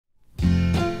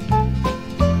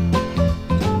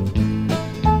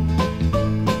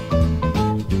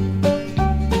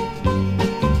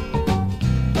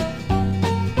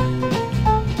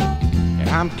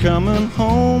coming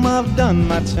home, I've done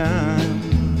my time.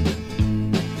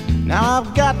 Now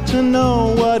I've got to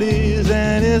know what is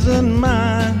and isn't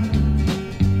mine.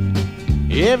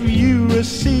 If you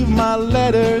receive my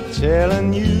letter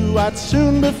telling you I'd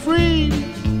soon be free,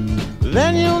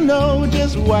 then you'll know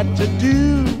just what to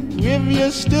do if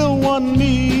you still want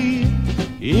me.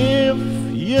 If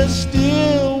you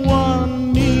still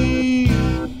want me.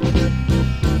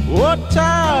 Oh,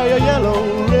 tie a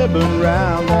yellow ribbon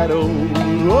round that old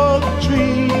oak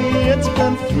tree. It's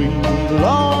been 3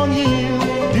 long years.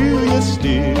 Do you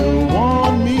still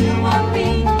want me?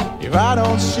 If I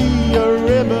don't see a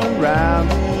ribbon round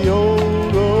the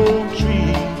old oak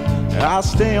tree, I'll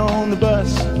stay on the bus,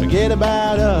 forget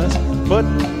about us, put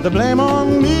the blame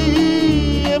on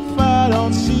me. If I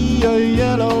don't see a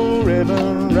yellow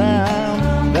ribbon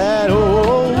round that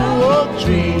old oak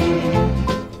tree.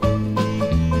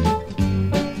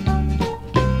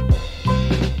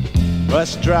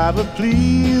 Bus driver,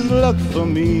 please look for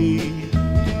me,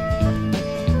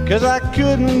 'cause I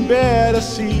couldn't bear to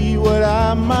see what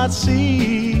I might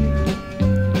see.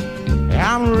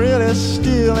 I'm really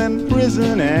still in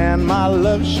prison, and my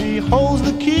love, she holds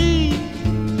the key.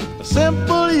 A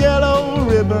simple yellow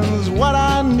ribbon's what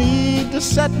I need to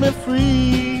set me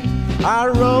free. I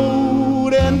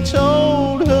wrote and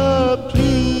told her,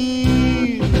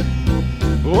 please,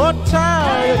 oh,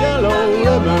 tie a yellow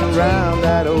ribbon round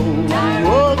that old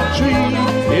oak tree.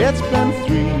 It's been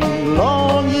 3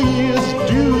 long years.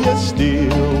 Do you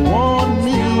still want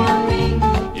me?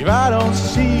 If I don't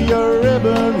see a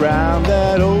ribbon round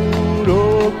that old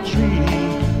oak tree,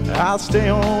 I'll stay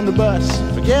on the bus,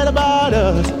 forget about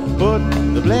us, put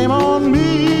the blame on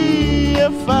me.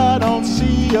 If I don't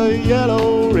see a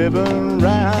yellow ribbon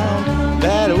round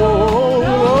that old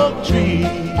oak tree.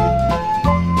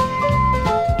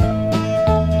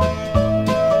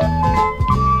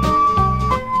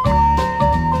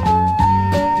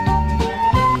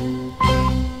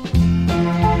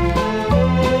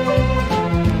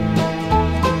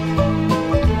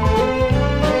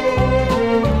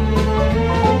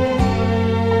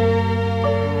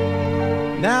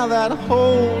 Now that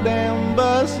whole damn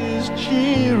bus is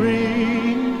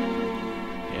cheering,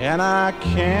 and I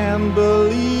can't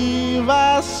believe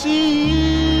I see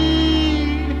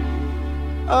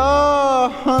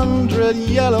 100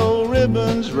 yellow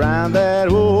ribbons round that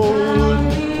old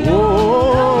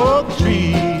oak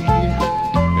tree.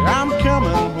 I'm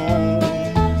coming home.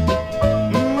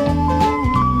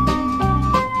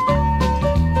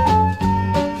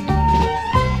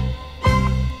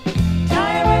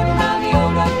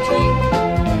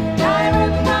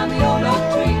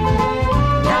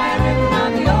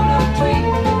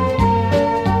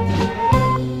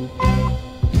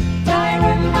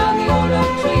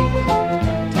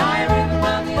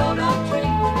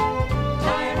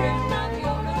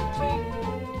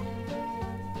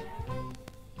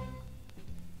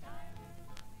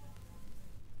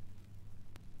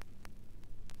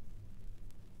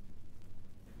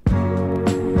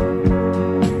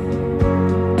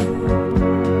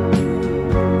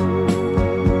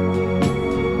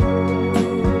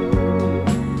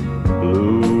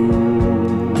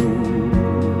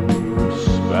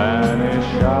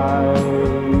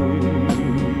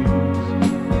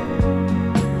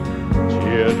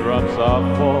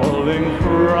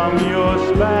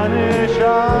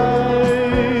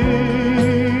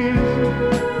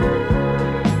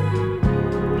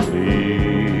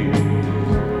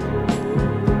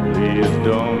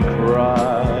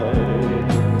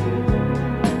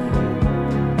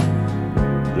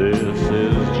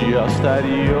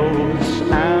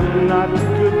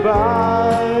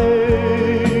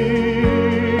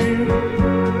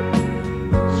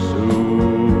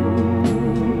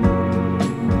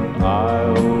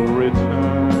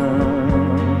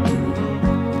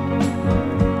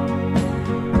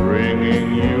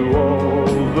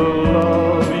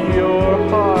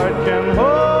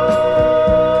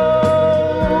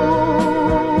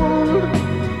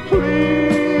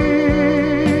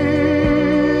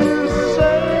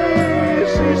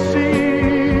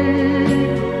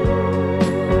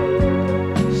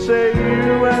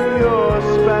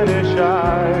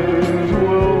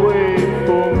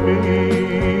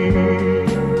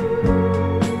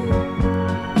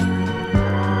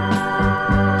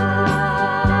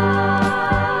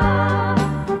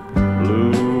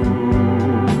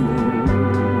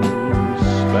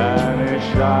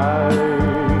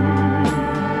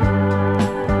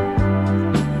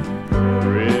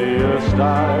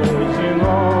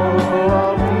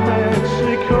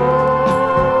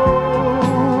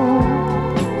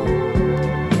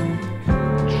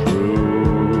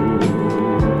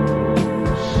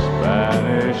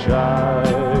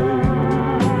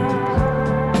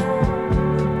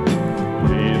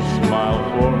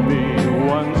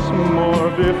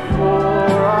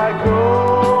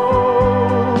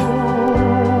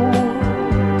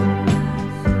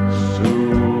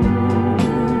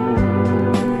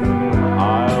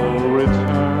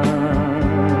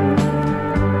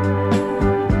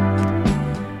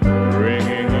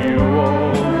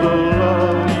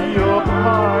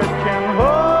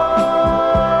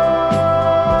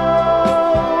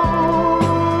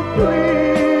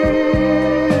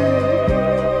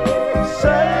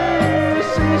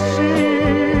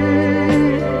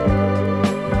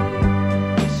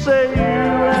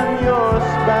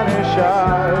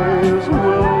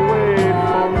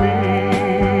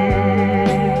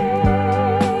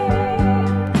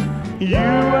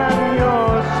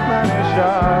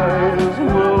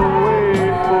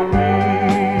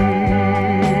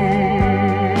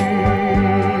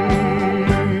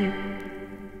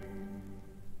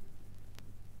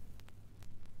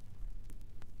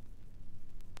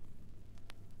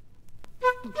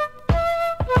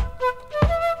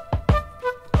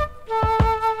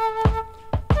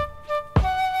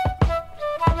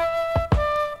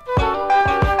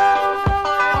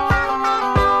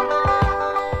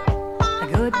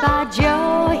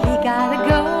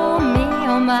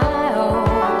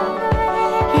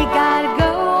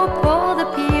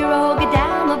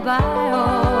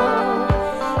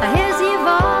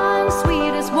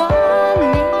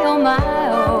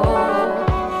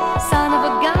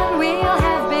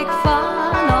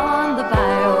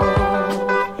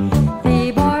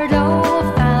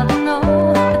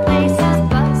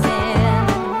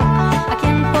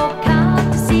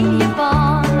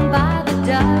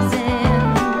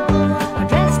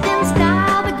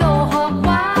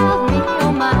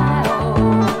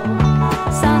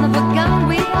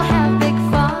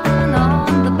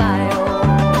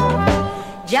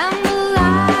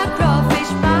 Jambalaya,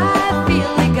 crawfish pie,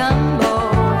 Philly gumbo.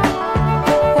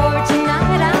 For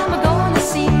tonight I'm gonna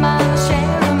see my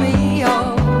share of meal.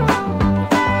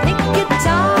 Pick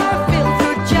guitar, fill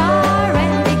fruit jar,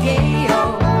 and be gay-o.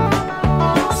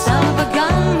 Son of a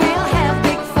gun, we'll have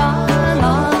big fun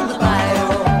on the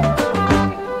bayou.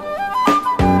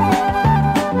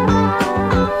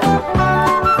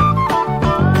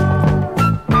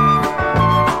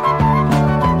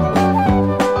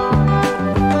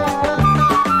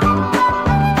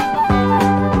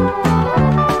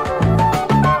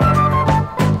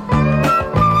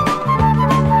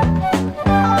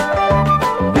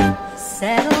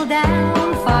 Settle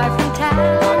down far from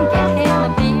town, get him a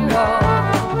beer,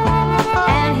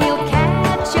 and he'll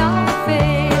catch your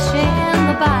fish in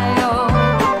the bayou.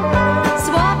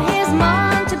 Swap his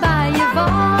mom to buy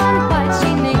Yvonne what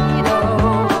she need,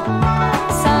 oh.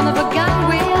 Son of a gun,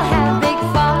 we'll have big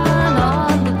fun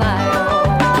on the bayou.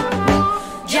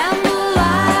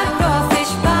 Jambalaya,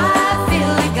 crawfish pie,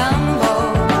 Philly gumbo.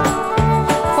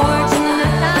 For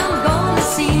tonight I'm gonna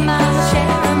see my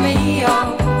share of meal.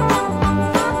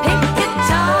 Pick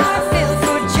guitar, fill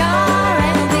fruit jar,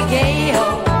 and be gay-o.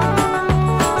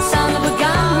 Son of a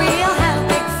gun, we'll have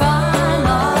big fun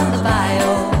on the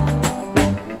bayou.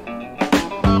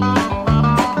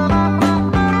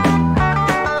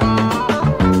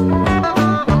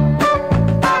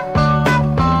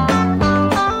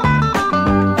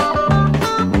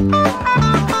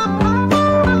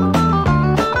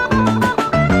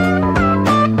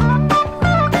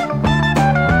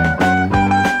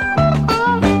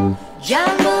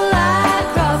 Jambalaya,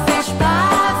 crawfish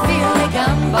pie, Philly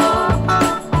gumbo.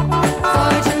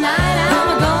 For tonight I'm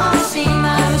gonna see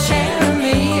my share of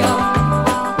meal.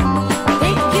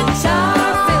 Pick guitar,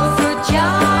 fill fruit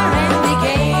jar, and be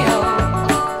gay-o.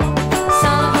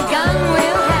 Son of a gun,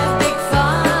 we'll have big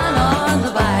fun on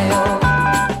the bayou.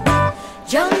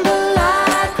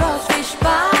 Jambalaya, crawfish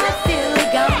pie, Philly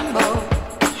gumbo.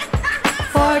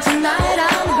 For tonight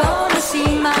I'm gonna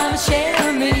see my share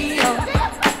of meal.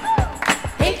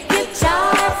 Pick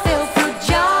guitar, fill fruit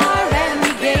jar, and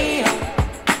be gay-o.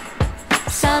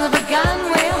 Son of a gun,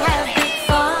 we'll have big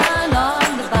fun on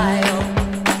the bayou.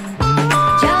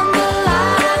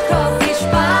 Jambalaya, crawfish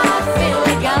pie,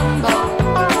 Philly gumbo.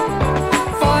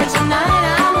 For tonight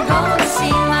I'm gonna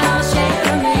see my share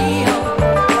of meal.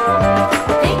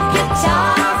 Pick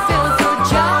guitar, fill fruit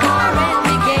jar, and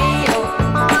be gay-o.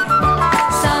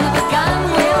 Son of a gun,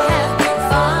 we'll have big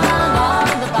fun on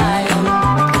the bayou.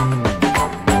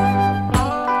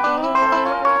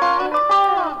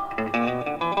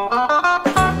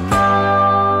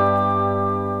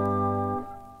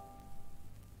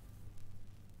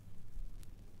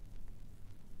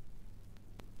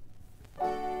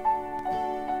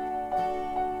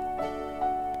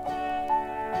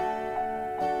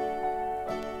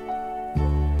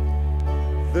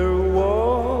 There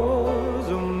was a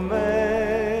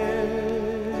man,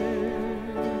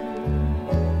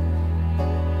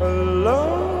 a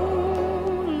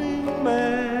lonely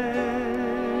man,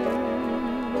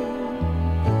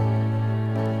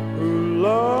 who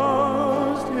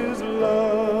lost his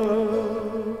love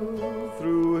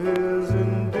through his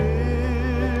indifference.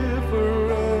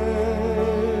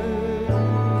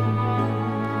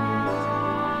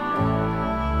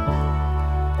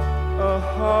 A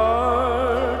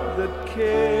heart that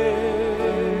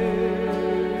cared,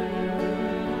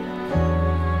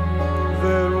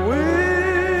 that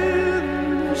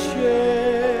wind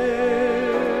shared,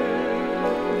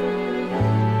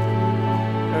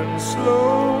 and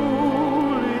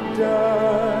slowly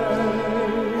died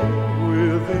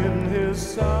within his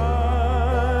silence.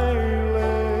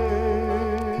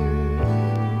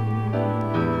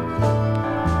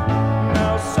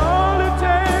 Now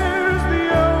solitaire's the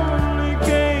only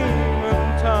game in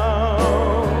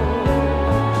town,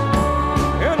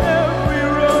 and every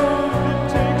road that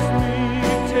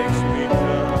takes me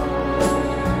down.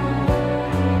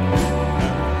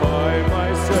 And by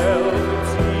myself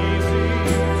it's easy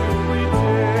to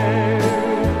pretend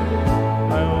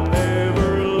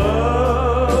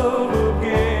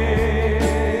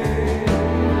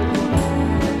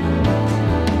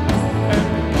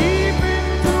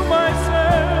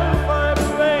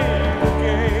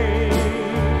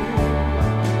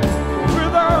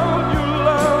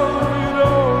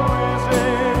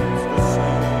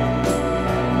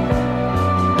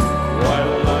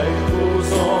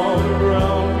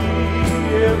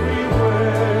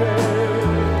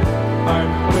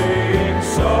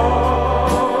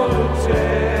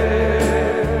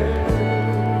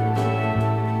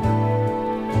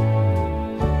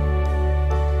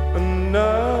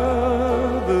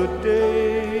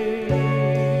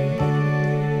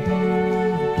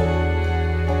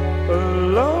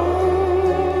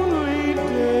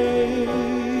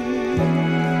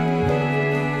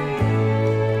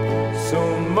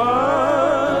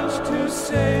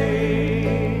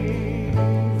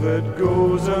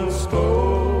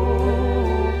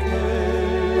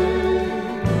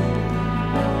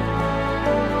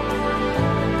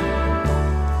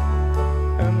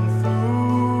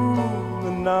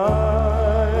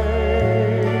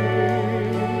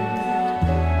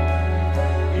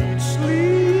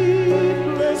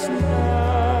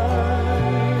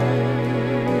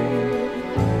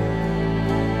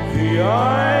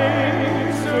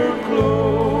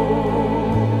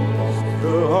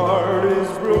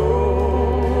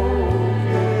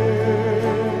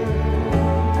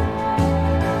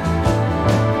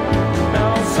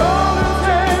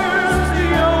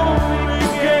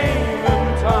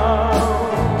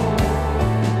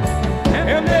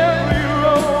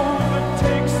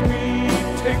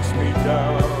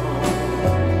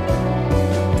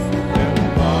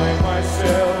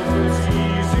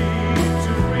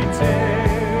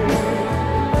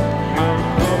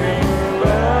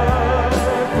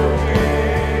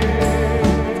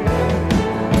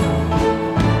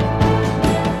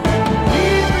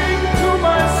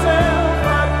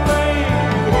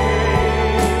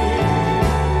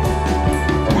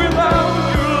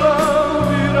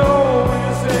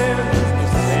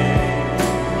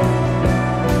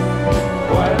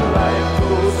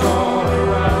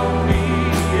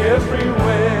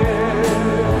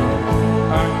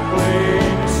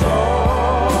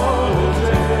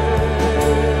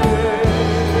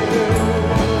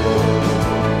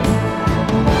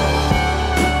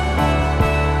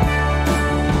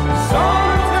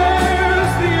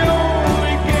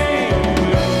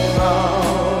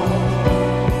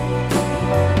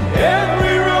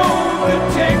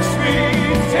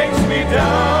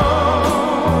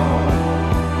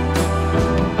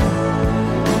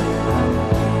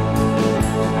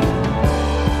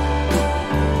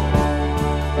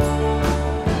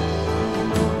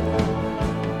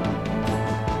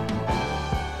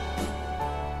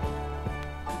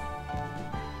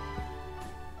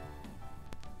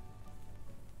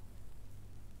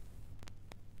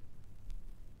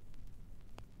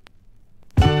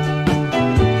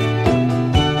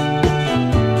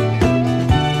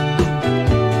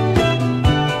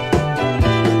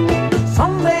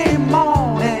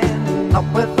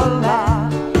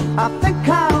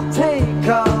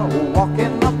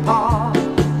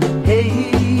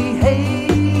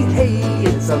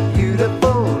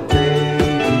beautiful day.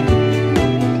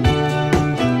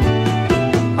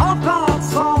 I've got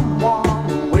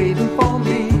someone waiting for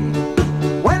me.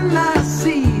 When I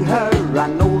see her, I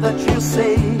know that she'll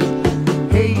say,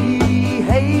 hey,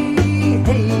 hey,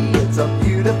 hey, it's a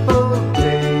beautiful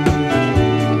day.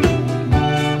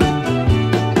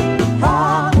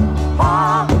 Hot,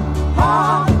 hot,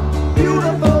 hot,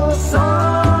 beautiful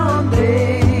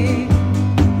Sunday.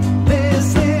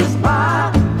 This is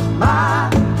my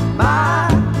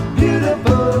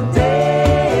beautiful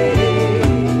day.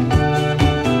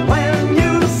 When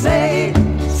you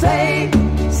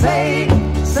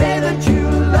say that you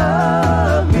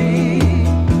love me.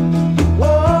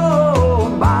 Whoa,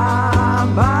 my,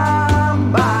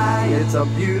 it's a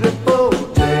beautiful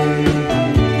day.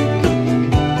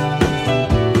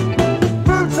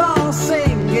 Birds are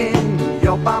singing,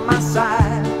 you're by my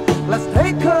side. Let's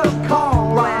take a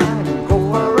car ride and go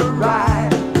for a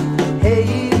ride. Hey,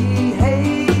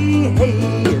 hey,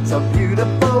 hey, it's a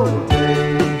beautiful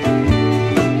day.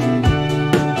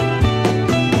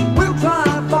 We'll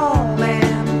drive on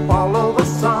and follow the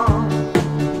sun.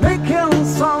 Make him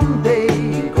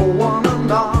someday go on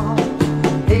and on.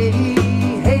 Hey,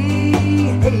 hey,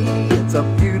 hey, it's a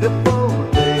beautiful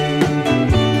day.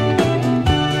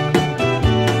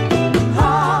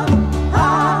 Hot,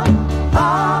 hot,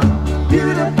 hot,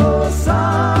 beautiful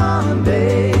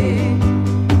Sunday.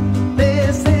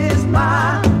 This is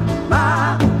my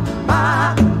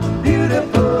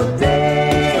beautiful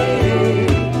day.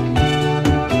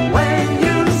 When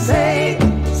you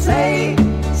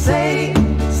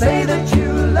say that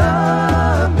you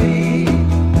love me.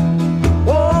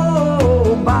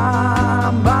 Whoa,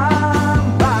 my,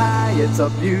 it's a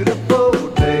beautiful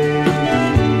day.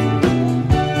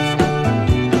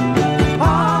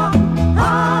 Ah,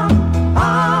 ah,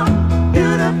 ah,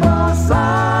 beautiful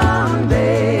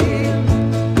Sunday.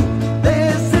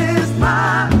 This is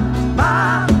my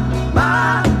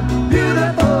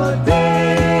beautiful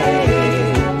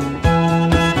day.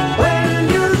 When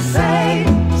you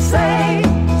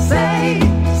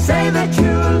say that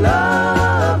you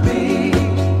love me.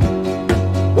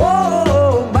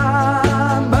 Whoa, my,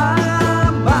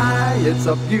 it's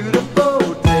a beautiful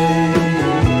day.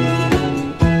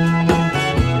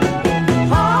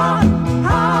 Hot,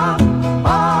 hot,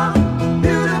 hot,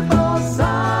 beautiful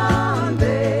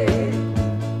Sunday.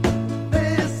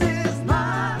 This is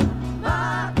my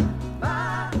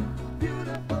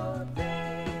beautiful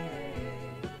day.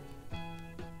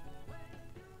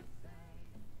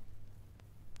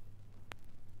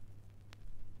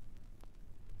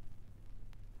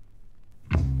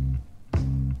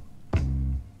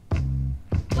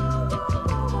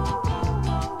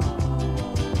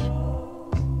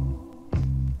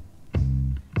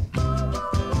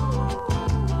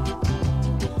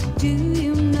 Do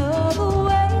you know the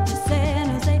way to San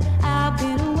Jose? I've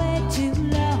been away too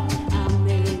long. I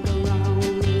may go wrong,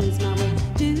 lose my way.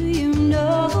 Do you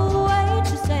know the way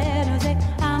to San Jose?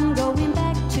 I'm going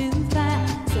back to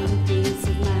find some peace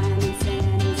of mind in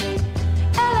San Jose.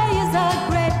 LA is a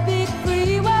great big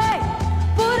freeway.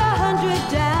 Put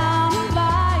 100 down and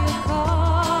buy a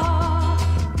car.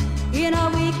 In a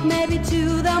week, maybe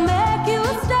two, they'll make you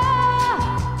a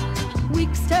star.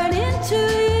 Weeks turn into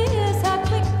years, how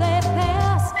quick they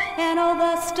pass. And all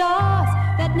the stars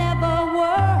that never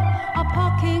were are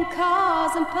parking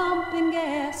cars and pumping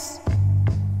gas.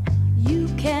 You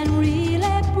can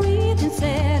really breathe in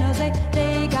San Jose.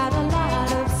 They got a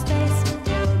lot of space.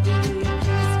 They'll give you a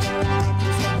place where I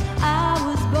can stay. I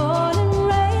was born and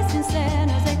raised in San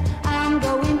Jose. I'm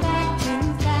going back to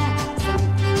find some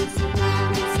peace of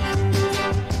mind in San Jose.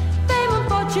 Fame and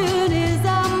fortune is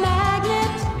a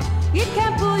magnet. It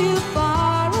can pull you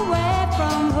far away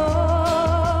from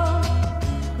home.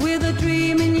 With a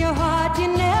dream in your heart,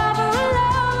 you're never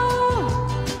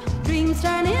alone. Dreams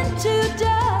turn into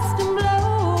dust and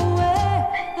blow away,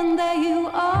 and there you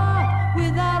are.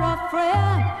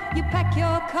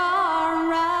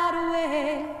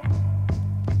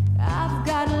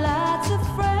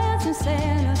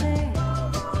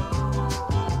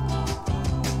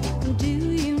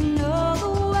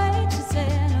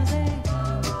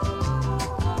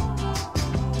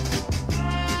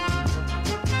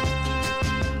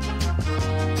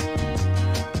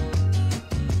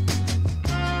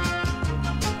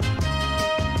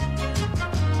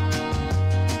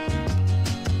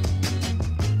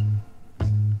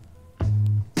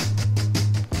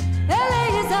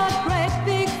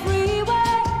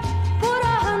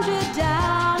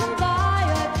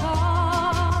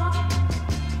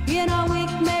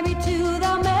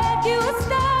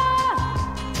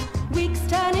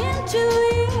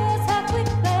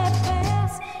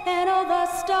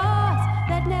 stars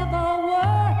that never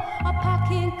were, are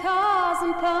parking cars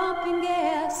and pumping gas.